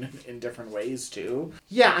stuff in different ways, too.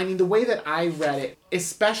 Yeah, I mean, the way that I read it,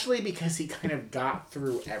 especially because he kind of got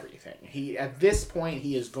through everything. At this point,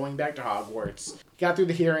 he is going back to Hogwarts. Got through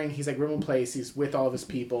the hearing, he's like Rimmel Place, he's with all of his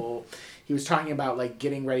people. He was talking about, like,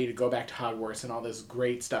 getting ready to go back to Hogwarts and all this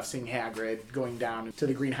great stuff, seeing Hagrid, going down to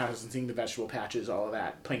the greenhouse and seeing the vegetable patches, all of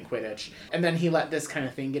that, playing Quidditch. And then he let this kind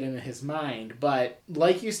of thing get into his mind. But,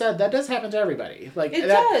 like you said, that does happen to everybody. Like, it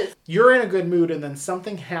does. You're in a good mood and then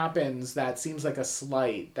something happens that seems like a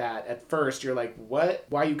slight that at first you're like, what?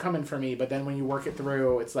 Why are you coming for me? But then when you work it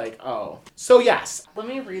through, it's like, oh. So, yes. Let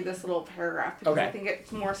me read this little paragraph because I think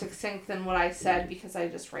it's more succinct than what I said because I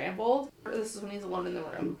just rambled. This is when he's alone in the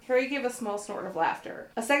room. Harry gave a small snort of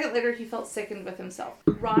laughter. A second later, he felt sickened with himself.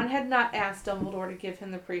 Ron had not asked Dumbledore to give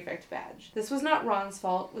him the prefect badge. This was not Ron's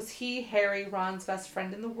fault. Was he, Harry, Ron's best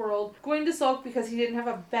friend in the world, going to sulk because he didn't have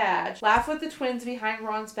a badge, laugh with the twins behind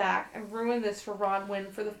Ron's back, and ruin this for Ron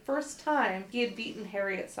when, for the first time, he had beaten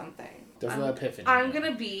Harry at something? There's an epiphany. I'm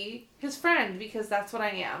gonna be his friend because that's what I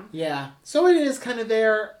am. Yeah. So it is kind of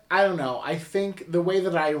there. I don't know. I think the way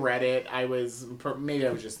that I read it, maybe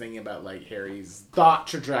I was just thinking about, like, Harry's thought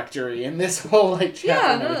trajectory in this whole, like, chapter.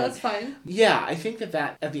 Yeah, no, that's fine. Yeah, I think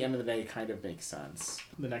that at the end of the day kind of makes sense.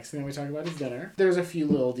 The next thing we talk about is dinner. There's a few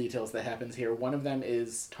little details that happens here. One of them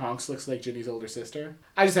is Tonks looks like Ginny's older sister.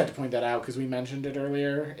 I just had to point that out because we mentioned it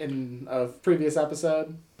earlier in a previous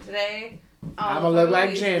episode. Today, I'm gonna look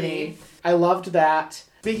like Ginny. I loved that.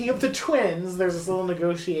 Speaking of the twins, there's this little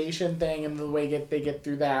negotiation thing and the way they get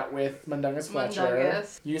through that with Mundungus Fletcher.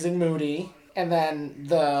 Using Moody. And then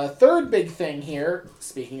the third big thing here,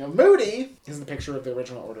 speaking of Moody, is the picture of the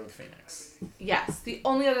original Order of the Phoenix. Yes. The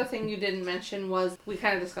only other thing you didn't mention was, we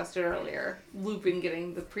kind of discussed it earlier, Lupin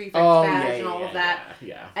getting the prefect badge and all of that.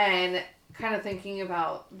 Yeah. And kind of thinking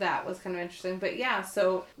about that was kind of interesting. But yeah,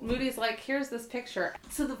 so Moody's like, here's this picture.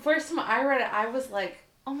 So the first time I read it, I was like,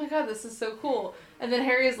 oh my god, this is so cool. And then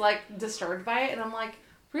Harry is like disturbed by it, and I'm like,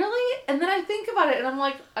 really? And then I think about it, and I'm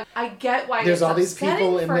like, I get why there's all these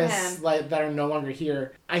people in for this him. like that are no longer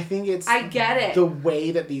here. I think it's I get it. the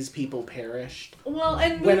way that these people perished. Well,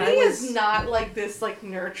 and Moody is not like this like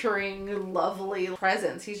nurturing, lovely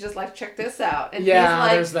presence. He's just like, check this out. And yeah, he's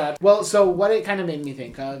like, there's that. Well, so what it kind of made me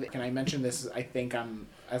think of, and I mentioned this, I think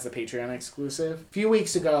as a Patreon exclusive. A few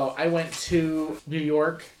weeks ago, I went to New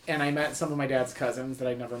York and I met some of my dad's cousins that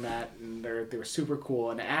I'd never met, and they were super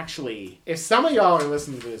cool. And actually, if some of y'all are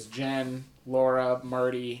listening to this, Jen, Laura,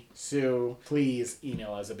 Marty, Sue, please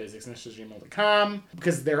email us at basicsnitch@gmail.com,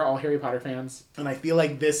 because they're all Harry Potter fans, and I feel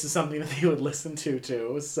like this is something that they would listen to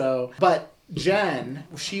too. So, but Jen,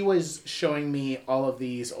 she was showing me all of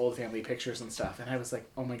these old family pictures and stuff, and I was like,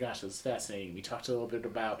 oh my gosh, this is fascinating. We talked a little bit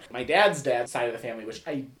about my dad's side of the family, which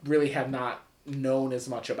I really have not known as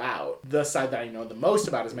much about. The side that I know the most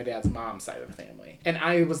about is my dad's mom's side of the family. And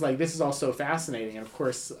I was like, this is all so fascinating. And of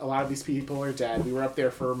course, a lot of these people are dead. We were up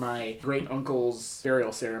there for my great uncle's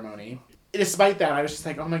burial ceremony. Despite that, I was just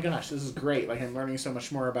like, oh my gosh, this is great. Like, I'm learning so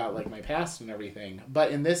much more about, like, my past and everything.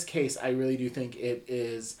 But in this case, I really do think it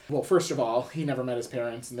is... Well, first of all, he never met his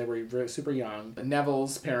parents, and they were super young.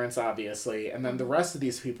 Neville's parents, obviously. And then the rest of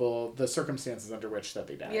these people, the circumstances under which that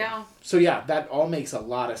they died. yeah. So, yeah, that all makes a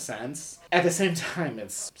lot of sense. At the same time,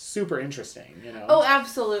 it's super interesting, you know? Oh,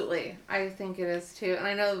 absolutely. I think it is, too. And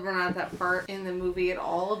I know we're not at that part in the movie at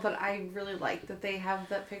all, but I really like that they have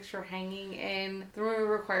that picture hanging in the room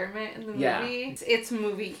requirement in the movie. Yeah. It's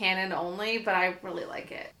movie canon only, but I really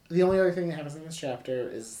like it. The only other thing that happens in this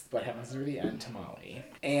chapter is what happens near the end to Molly.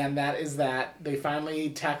 And that is that they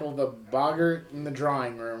finally tackle the boggart in the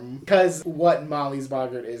drawing room. Because what Molly's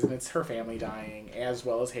boggart is, and it's her family dying, as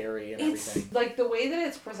well as Harry and everything. Like, the way that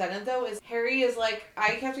it's presented, though, is Harry is like, I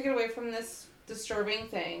have to get away from this disturbing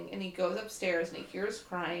thing. And he goes upstairs, and he hears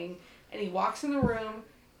crying. And he walks in the room,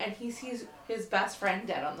 and he sees his best friend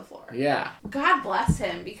dead on the floor. Yeah. God bless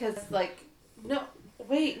him, because, like, no,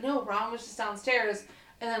 Ron was just downstairs.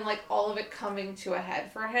 And then, like, all of it coming to a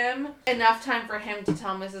head for him. Enough time for him to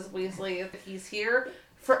tell Mrs. Weasley that he's here,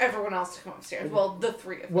 for everyone else to come upstairs. Well, the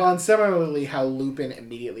three of them. Well, and similarly, how Lupin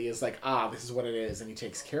immediately is like, this is what it is, and he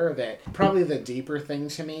takes care of it. Probably the deeper thing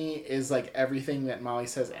to me is, like, everything that Molly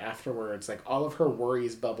says afterwards, like, all of her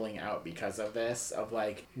worries bubbling out because of this, of,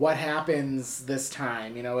 like, what happens this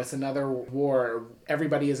time? You know, it's another war.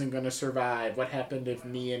 Everybody isn't going to survive. What happened if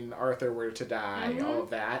me and Arthur were to die? Mm-hmm. All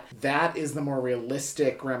of that. That is the more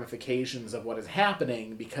realistic ramifications of what is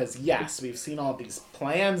happening, because, yes, we've seen all these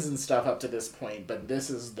plans and stuff up to this point, but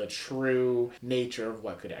this is the true nature of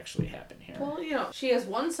what could actually happen here. Well, you know, she has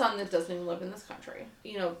one son that doesn't even live in this country.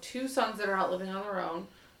 You know, two sons that are out living on their own.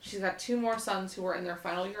 She's got two more sons who are in their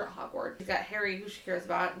final year at Hogwarts. She's got Harry, who she cares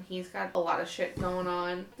about, and he's got a lot of shit going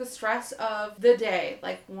on. The stress of the day,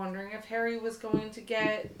 like wondering if Harry was going to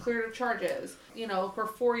get cleared of charges. You know, her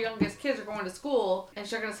 4 youngest kids are going to school, and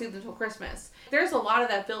she's not going to see them until Christmas. There's a lot of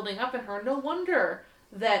that building up in her. No wonder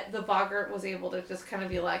that the boggart was able to just kind of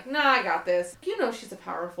be like, nah, I got this. You know, she's a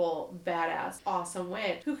powerful, badass, awesome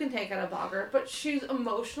witch who can take out a boggart, but she's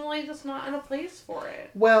emotionally just not in a place for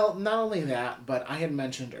it. Well, not only that, but I had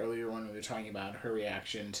mentioned earlier when we were talking about her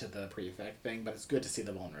reaction to the prefect thing, but it's good to see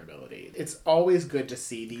the vulnerability. It's always good to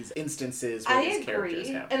see these instances where these characters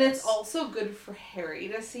have and this. it's also good for Harry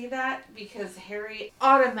to see that, because Harry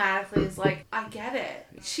automatically is like, I get it.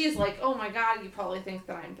 She's like, oh my god, you probably think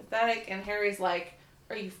that I'm pathetic, and Harry's like,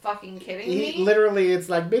 are you fucking kidding me? Literally, it's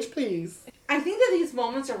like, bitch, please. I think that these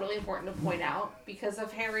moments are really important to point out because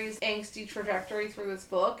of Harry's angsty trajectory through this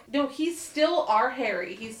book. No, he's still our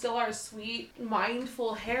Harry. He's still our sweet,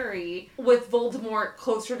 mindful Harry with Voldemort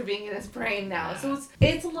closer to being in his brain now. So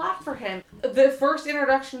it's a lot for him. The first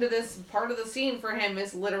introduction to this part of the scene for him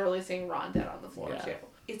is literally seeing Ron dead on the floor, too.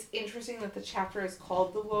 It's interesting that the chapter is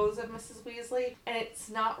called The Woes of Mrs. Weasley, and it's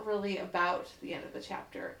not really about the end of the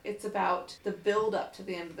chapter. It's about the build-up to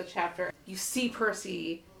the end of the chapter. You see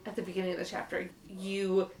Percy at the beginning of the chapter.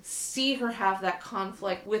 You see her have that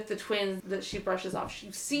conflict with the twins that she brushes off.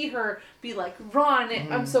 You see her be like, Ron,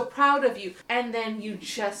 I'm so proud of you. And then you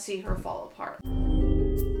just see her fall apart.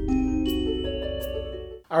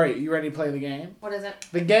 All right, you ready to play the game? What is it?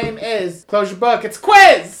 The game is, close your book, it's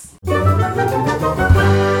quiz!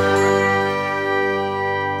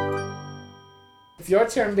 It's your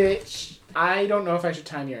turn, bitch. I don't know if I should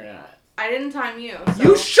time you or not. I didn't time you. So.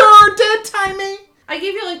 You sure did time me! I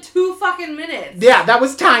gave you like 2 fucking minutes. Yeah, that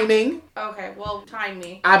was timing. Okay, well, time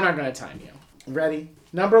me. I'm not gonna time you. Ready?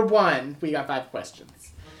 Number 1, we got 5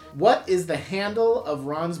 questions. What is the handle of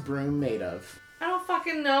Ron's broom made of? I don't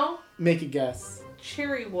fucking know. Make a guess.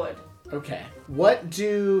 Cherry wood. Okay. What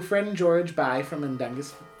do Fred and George buy from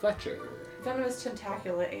Mundungus Fletcher? Venomous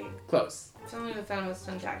tentacula egg. Close. Something with venomous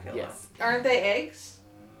tentacula. Yes. Aren't they eggs?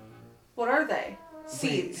 What are they?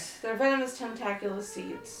 Seeds. They're venomous tentacula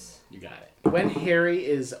seeds. You got it. When Harry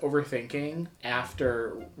is overthinking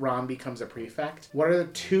after Ron becomes a prefect, what are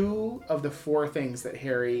the 2 of the 4 things that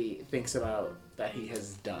Harry thinks about that he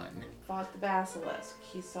has done? Fought the basilisk.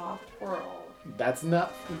 He soft whirl. That's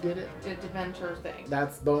enough. You did it. Did Dementor thing.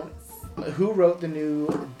 That's bonus. Who wrote the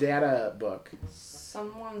new data book?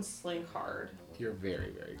 Someone slink hard. You're very,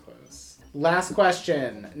 very close. Last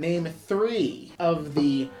question. Name 3 of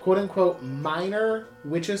the quote-unquote minor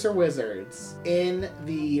witches or wizards in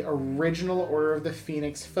the original Order of the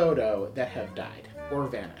Phoenix photo that have died or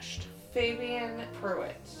vanished. Fabian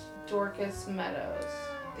Pruitt. Dorcas Meadows.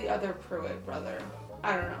 The other Pruitt brother.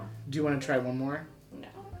 I don't know. Do you want to try one more? No.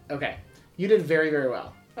 Okay. You did very, very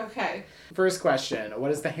well. Okay. First question.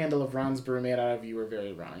 What is the handle of Ron's broom made out of? You were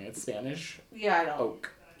very wrong. It's Spanish. Yeah, I don't Oak.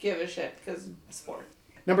 give a shit because sport.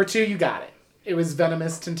 Number 2, you got it. It was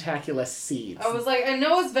venomous tentacula seeds. I was like, I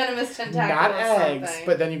know it's venomous tentacula. Not eggs, something.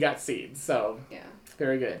 but then you got seeds, so Yeah.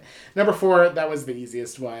 very good. Number 4, that was the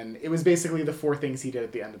easiest one. It was basically the 4 things he did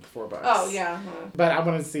at the end of the 4 books. Oh, yeah. But I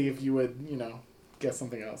want to see if you would, guess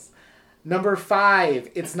something else. Number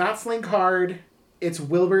 5, it's not Slink Hard, it's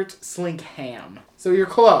Wilbert Slink Ham. So you're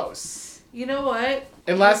close. You know what?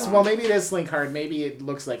 Unless, well, maybe it is Slink Hard. Maybe it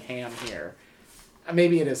looks like ham here.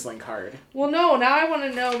 Maybe it is Slink Hard. Well, no, now I want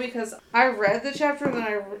to know because I read the chapter and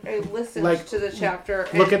then I listened to the chapter.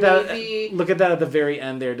 Look and at that. maybe... Look at that at the very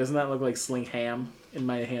end there. Doesn't that look like Slink Ham in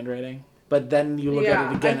my handwriting? But then you look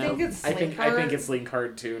at it again. I think it's I think Slinkhard. it's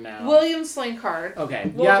Slinkhard too now. William Slinkhard.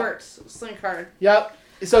 Okay. Wilbert Slinkhard. Yep.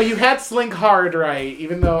 So you had Slink Hard right,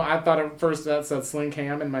 even though I thought at first that said Slink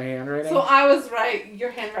Ham in my handwriting. So I was right.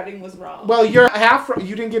 Your handwriting was wrong. Well, you're half.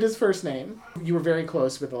 You didn't get his first name. You were very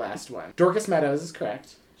close with the last one. Dorcas Meadows is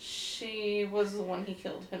correct. She was the one he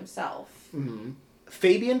killed himself. Mm-hmm.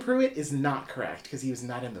 Fabian Pruitt is not correct because he was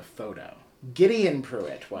not in the photo. Gideon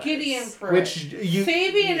Pruitt was. Gideon Pruitt. Which you.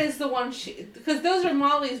 Fabian is the one because those are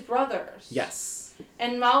Molly's brothers. Yes.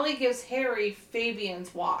 And Molly gives Harry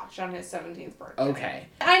Fabian's watch on his 17th birthday. Okay.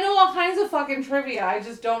 I know all kinds of fucking trivia. I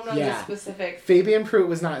just don't know the specific. Fabian Pruitt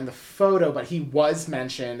was not in the photo, but he was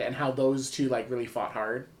mentioned and how those 2 really fought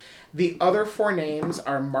hard. The other 4 names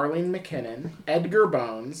are Marlene McKinnon, Edgar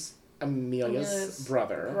Bones, Amelia's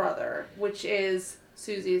brother, which is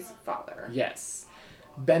Susie's father. Yes.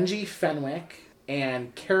 Benji Fenwick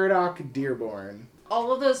and Caradoc Dearborn.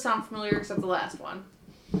 All of those sound familiar except the last one.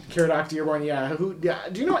 Caradoc Dearborn, yeah. Do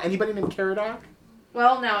you know anybody named Caradoc?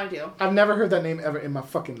 Well, now I do. I've never heard that name ever in my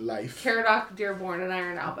fucking life. Caradoc Dearborn and I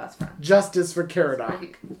are now best friends. Justice for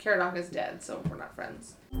Caradoc. Caradoc is dead, so we're not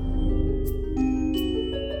friends.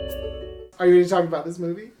 Are you ready to talk about this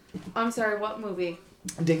movie? I'm sorry, what movie?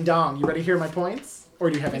 Ding dong. You ready to hear my points? Or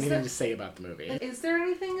do you have anything to say about the movie? Is there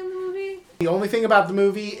anything in the movie? The only thing about the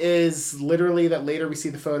movie is literally that later we see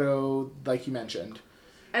the photo like you mentioned.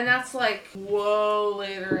 And that's like, whoa,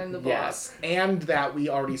 later in the book. Yes, and that we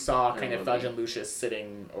already saw kind of Fudge and Lucius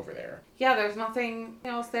sitting over there. Yeah, there's nothing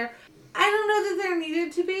else there. I don't know that there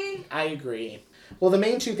needed to be. I agree. Well, the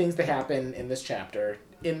main 2 things that happen in this chapter,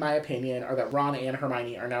 in my opinion, are that Ron and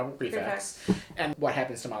Hermione are now prefects, and what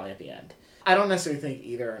happens to Molly at the end. I don't necessarily think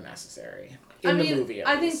either are necessary in the movie.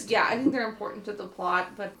 I think they're important to the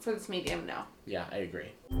plot, but for this medium, no. Yeah, I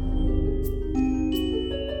agree.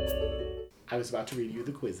 I was about to read you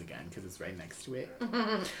the quiz again because it's right next to it.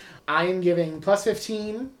 I am giving plus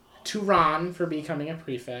 15 to Ron for becoming a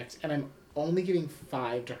prefect, and I'm only giving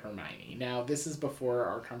 5 to Hermione. Now, this is before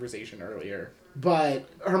our conversation earlier, but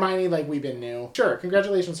Hermione, we've been new. Sure,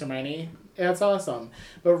 congratulations, Hermione. That's awesome.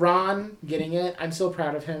 But Ron getting it, I'm still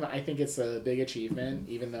proud of him. I think it's a big achievement,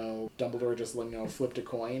 even though Dumbledore just, flipped a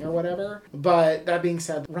coin or whatever. But that being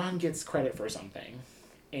said, Ron gets credit for something.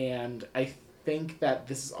 And I think that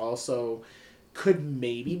this is also could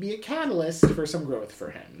maybe be a catalyst for some growth for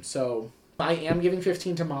him. So I am giving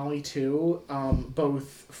 15 to Molly too, both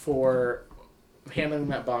for handling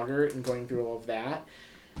that boggart and going through all of that.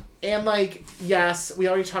 And yes, we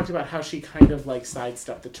already talked about how she kind of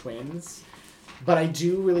sidestepped the twins, but I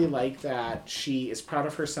do really like that she is proud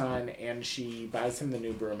of her son and she buys him the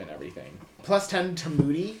new broom and everything. Plus 10 to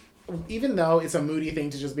Moody. even though it's a Moody thing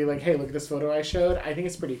to just be like, hey, look at this photo I showed, I think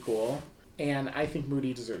it's pretty cool. And I think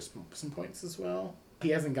Moody deserves some points as well. He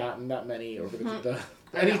hasn't gotten that many over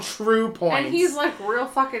any true points. And he's like real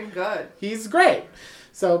fucking good. He's great.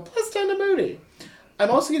 So plus 10 to Moody. I'm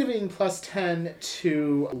also giving plus 10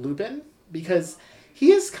 to Lupin because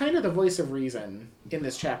he is kind of the voice of reason in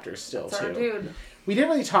this chapter still, That's too. our dude. We didn't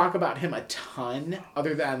really talk about him a ton,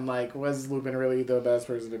 other than, like, was Lupin really the best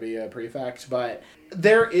person to be a prefect? But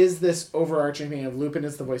there is this overarching thing of Lupin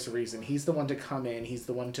is the voice of reason. He's the one to come in. He's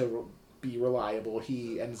the one to be reliable.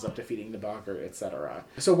 He ends up defeating the Bogger, etc.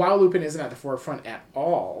 So while Lupin isn't at the forefront at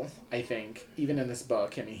all, I think, even in this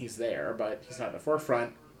book, I mean, he's there, but he's not at the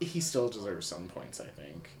forefront, he still deserves some points, I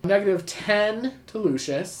think. Negative 10 to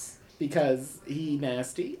Lucius, because he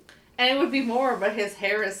nasty. And it would be more, but his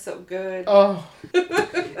hair is so good. Oh.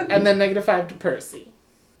 And then negative 5 to Percy.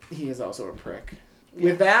 He is also a prick. Yes.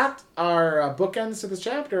 With that, our bookends to this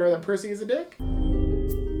chapter that Percy is a dick.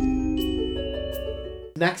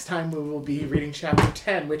 Next time we will be reading chapter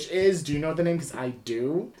 10, which is, do you know the name? Because I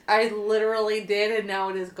do. I literally did, and now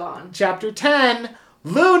it is gone. Chapter 10,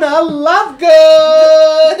 Luna Lovegood!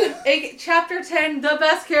 Chapter 10, the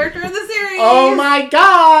best character in the series! Oh my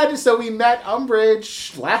god! So we met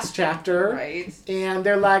Umbridge last chapter. Right. And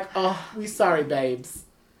they're like, oh, we sorry, babes.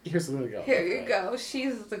 Here's Luna go. Here you go.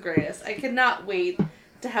 She's the greatest. I cannot wait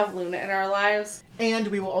to have Luna in our lives. And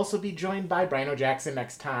we will also be joined by Brino Jackson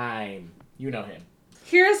next time. You know him.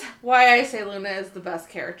 Here's why I say Luna is the best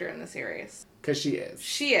character in the series. Because she is.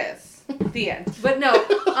 She is. The end. But no.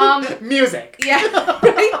 Music. Yeah.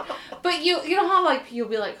 Right? But you know how like you'll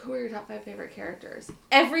be like, who are your top 5 favorite characters?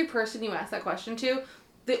 Every person you ask that question to,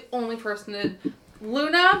 the only person that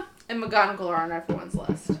Luna and McGonagall are on everyone's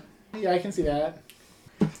list. Yeah, I can see that.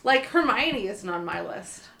 Like Hermione isn't on my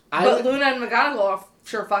list. But Luna and McGonagall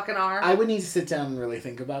sure fucking are. I would need to sit down and really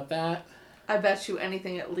think about that. I bet you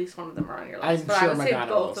anything, at least one of them are on your list. I'm but sure I would say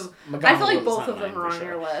both of them. I feel like both of them are on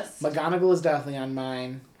your list. McGonagall is definitely on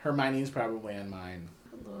mine. Hermione is probably on mine.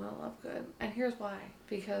 Luna Lovegood. And here's why.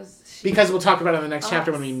 Because we'll talk about it in the next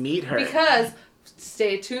chapter when we meet her. Because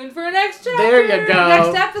stay tuned for next chapter. There you go.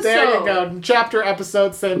 Next episode. There you go. Chapter,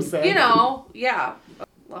 episode, same. You know, yeah.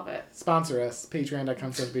 Love it. Sponsor us.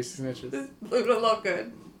 Patreon.com/Basic Snitches. Luna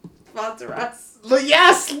Lovegood. Sponsor us.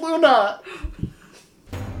 Yes, Luna!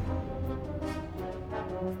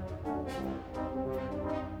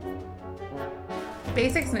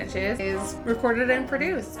 Basic Snitches is recorded and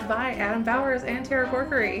produced by Adam Bowers and Tara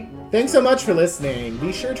Corkery. Thanks so much for listening.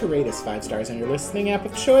 Be sure to rate us 5 stars on your listening app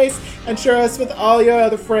of choice and share us with all your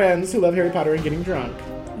other friends who love Harry Potter and getting drunk.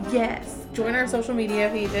 Yes. Join our social media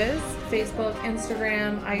pages, Facebook,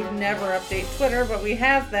 Instagram. I never update Twitter, but we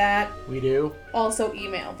have that. We do. Also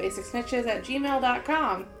email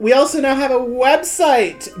basicsnitches@gmail.com. We also now have a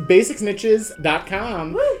website,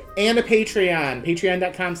 basicsnitches.com, Woo! And a Patreon,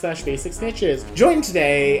 patreon.com/basicsnitches. Join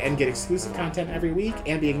today and get exclusive content every week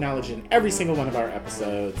and be acknowledged in every single one of our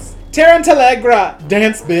episodes. Tarantellegra,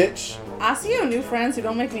 dance bitch. I see you new friends who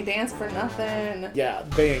don't make me dance for nothing. Yeah,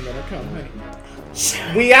 they ain't gonna come, honey.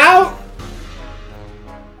 We out!